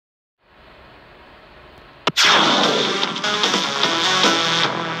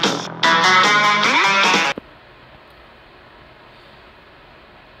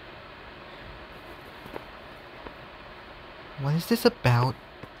is this about?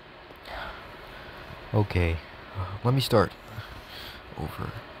 Okay, let me start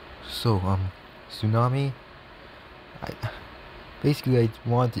over. So, Tsunami, I basically I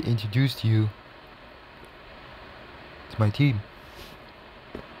want to introduce to you to my team.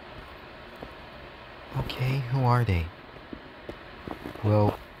 Okay, who are they?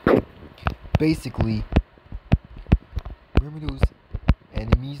 Well, basically, remember those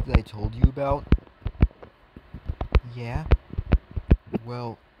enemies that I told you about? Yeah?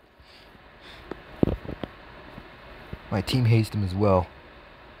 Well, my team hates them as well,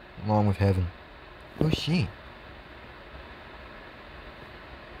 along with Heaven. Who's she?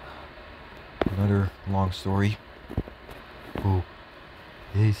 Another long story. Oh,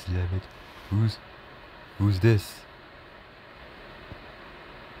 hey Slam-itt. Who's this?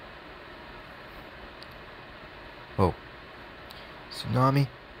 Oh, Tsunami,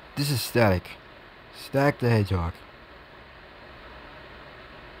 this is Static. Static the Hedgehog.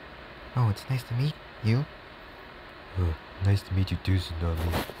 Oh, it's nice to meet you. Nice to meet you too,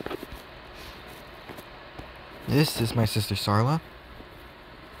 Tsunami. This is my sister Sarla.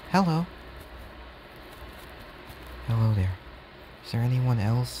 Hello. Hello there. Is there anyone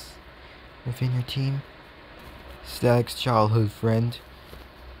else within your team? Static's childhood friend,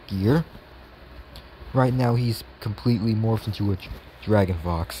 Gear. Right now he's completely morphed into a dragon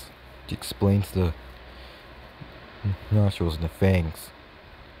fox, which explains the nostrils and the fangs.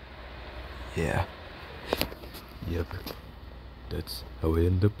 Yeah. Yep. That's how I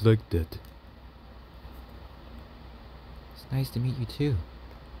end up like that. It's nice to meet you too.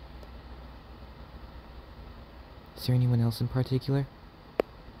 Is there anyone else in particular?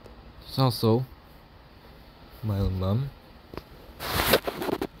 There's also my own mum,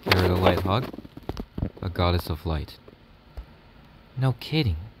 Kara the Lighthog, a goddess of light. No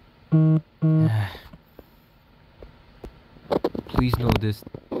kidding. Please know this,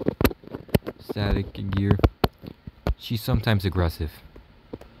 Static and Gear. She's sometimes aggressive.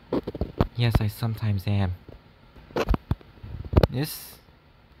 Yes, I sometimes am. This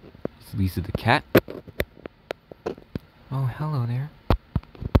is Lisa the cat. Oh, hello there.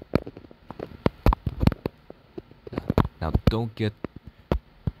 Now don't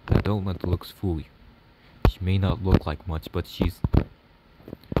let the looks fool you. She may not look like much, but she's a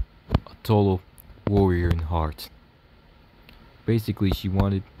total warrior in heart. Basically, she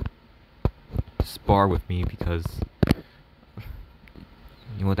wanted to spar with me because,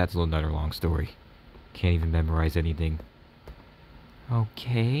 you know what, that's another long story. Can't even memorize anything.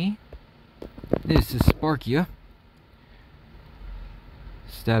 Okay. This is Sparkia,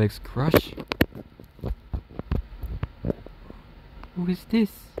 Static's crush. Who is this?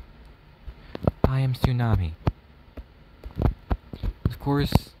 I am Tsunami. Of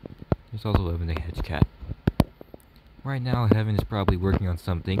course, there's also Evan the Hedge Cat. Right now, Heaven is probably working on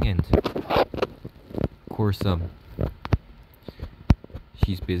something, and of course,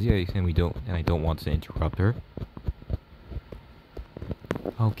 she's busy, and I don't want to interrupt her.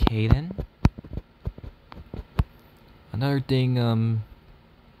 Okay then. Another thing,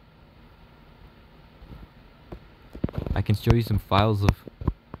 I can show you some files of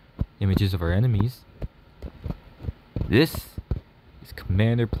images of our enemies. This is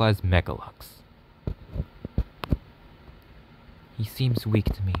Commander Plasmechalux. He seems weak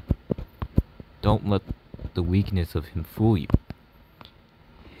to me. Don't let the weakness of him fool you.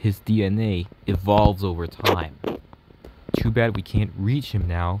 His DNA evolves over time. Too bad we can't reach him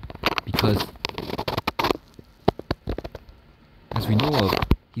now, because, as we know of,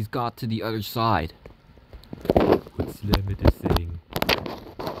 he's got to the other side. What Slam-itt is saying,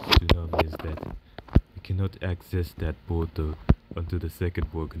 Tsunami, is that we cannot access that portal until the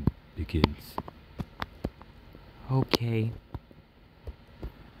second work begins. Okay.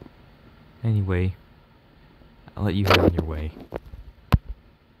 Anyway, I'll let you get on your way.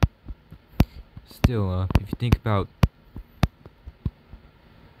 Still, if you think about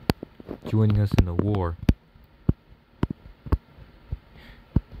joining us in the war,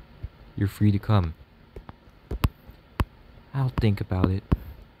 you're free to come. I'll think about it.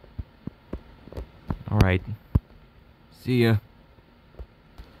 Alright. See ya.